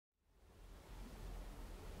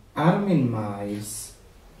Armin Miles,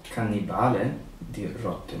 cannibale di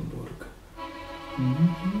Rottenburg.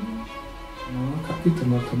 Non ho capito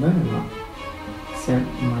molto bene, ma si è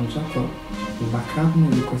mangiato la carne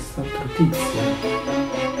di quest'altro tizio.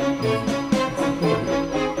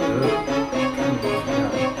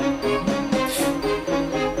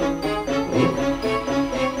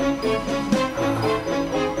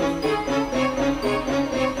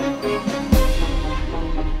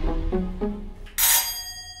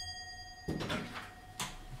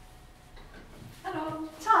 Hallo,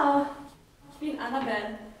 ciao. Ich bin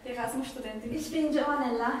Annabel, die Erasmus-Studentin. Ich bin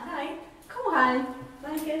Giovanella. Hi. Komm rein.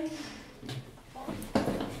 Danke.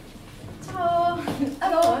 Ciao.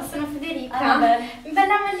 Hallo, sono Federica. Annabel.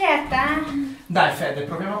 Bella maglietta. Dai Fede,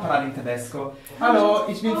 proviamo a parlare in tedesco. Hallo,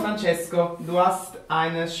 ich bin Francesco. Du hast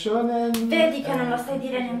einen schönen... Vedi che non lo sai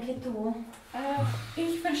dire neanche tu.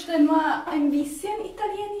 Ich verstehe nur ein bisschen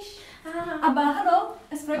Italienisch. Aber hallo,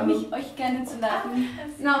 es freut mich, euch kennenzulernen.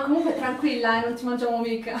 No, comunque tranquilla, non ci mangiamo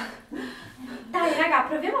mica. Dai raga,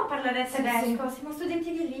 proviamo a parlare tedesco, siamo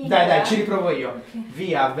studenti di lingua. Dai, ci riprovo io.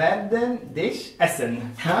 Wir werden dich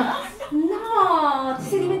essen. No, ti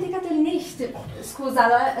sei dimenticato il nicht. Scusa,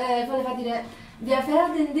 voleva dire wir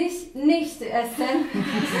werden dich nicht essen.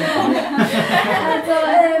 Also,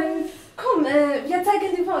 komm, wir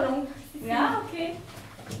zeigen die Wohnung. Ja, okay.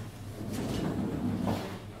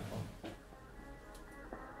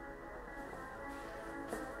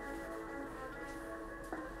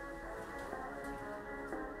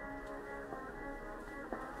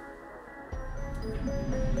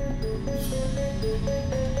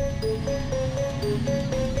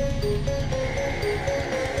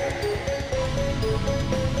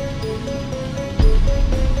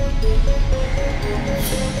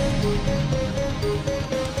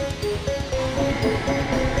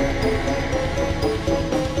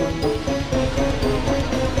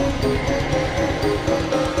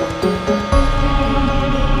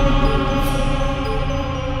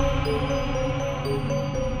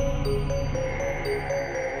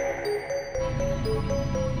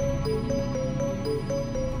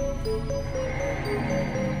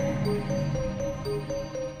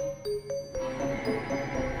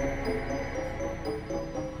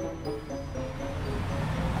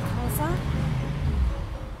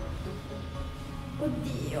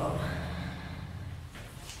 Oddio.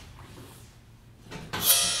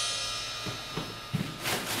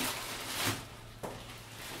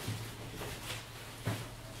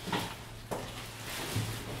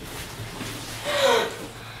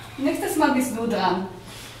 Nächstes Mal bist du dran.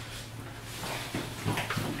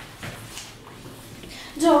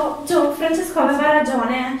 Gio, Francesco aveva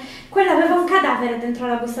ragione. Quella aveva un cadavere dentro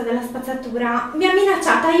la busta della spazzatura. Mi ha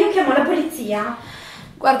minacciata, io chiamo la polizia.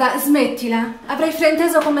 Guarda, smettila, avrei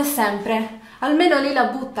frainteso come sempre. Almeno lei la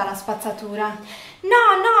butta la spazzatura. No,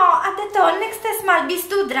 ha detto Nächstes Mal Bist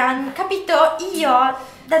Du Dran, capito? Io,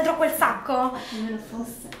 dentro quel sacco. Almeno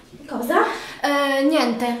fosse. Cosa?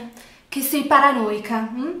 Niente, che sei paranoica.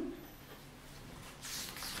 Hm?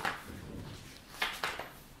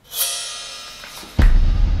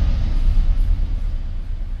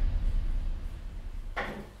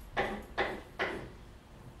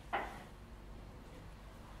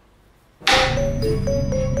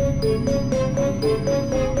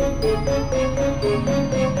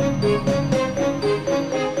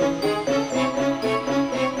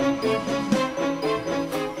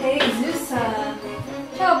 Hey, Süßer.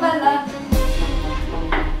 Ciao, Bella.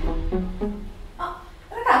 Oh,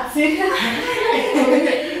 ragazzi.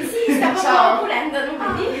 Sì, stavo pulendo,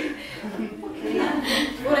 non vedi?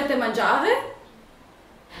 Volete mangiare?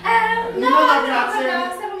 No, grazie.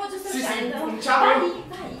 stavamo giusto uscendo. ciao.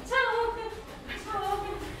 Vai, ciao.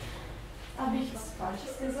 Habe ich was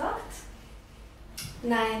Falsches gesagt?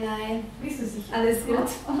 Nein. Bist du sicher? Alles gut.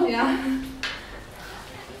 Ja.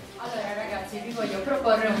 Allora ragazzi, vi voglio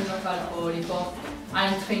proporre un gioco alcolico,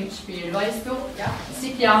 ein Trinkspiel, weißt du?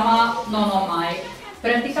 Si chiama Non ho mai.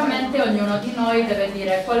 Praticamente ognuno di noi deve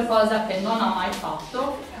dire qualcosa che non ha mai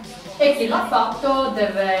fatto e chi l'ha fatto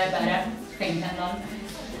deve bere, trinken dann.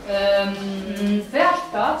 Wer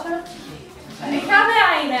startet? Ich habe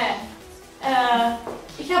eine.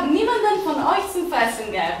 Ich habe niemanden von euch zum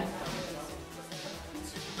Fressen gern.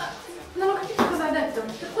 Non ho capito cosa ha detto,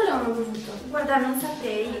 per quello non ho voluto. Guarda, non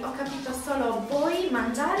saprei, ho capito solo voi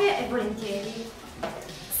mangiare e volentieri.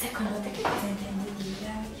 Secondo te che cosa intendi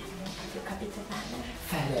dire? Io non ho capito bene.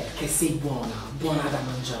 Fede, che sei buona da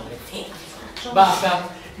mangiare. Basta,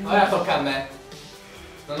 ora tocca a me.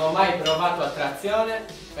 Non ho mai provato attrazione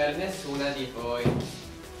per nessuna di voi.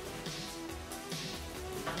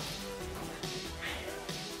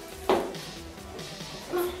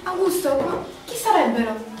 Augusto, ma chi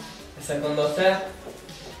sarebbero? E secondo te?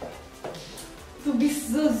 Du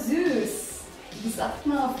bist so süß. Wie sagt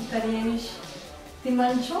man auf Italienisch? Ti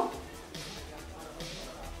mancio?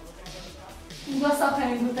 Du hast auch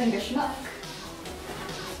einen guten Geschmack.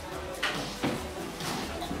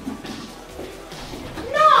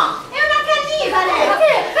 No, è una cannibale!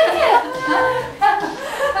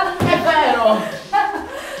 È vero!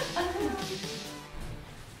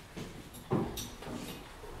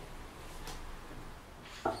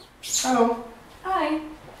 Hallo. Hi.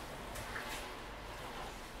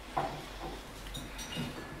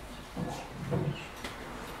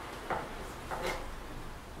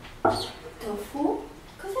 Tofu?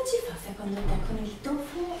 Cosa ci fa secondo te con il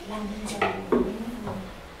tofu la mangiare?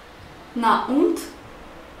 Na und?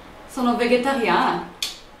 Sono vegetariana.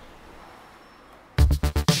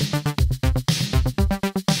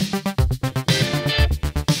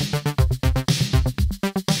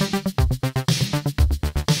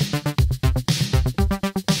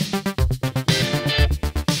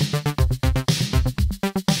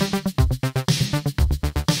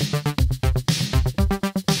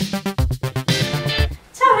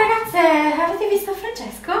 Ciao ragazze, avete visto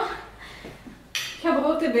Francesco? Ich habe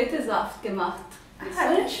rote Betesaft gemacht.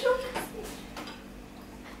 Einen Schluck.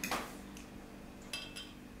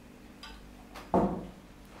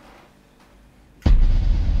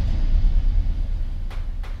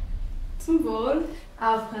 Zum Wohl.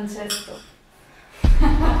 Auf Francesco.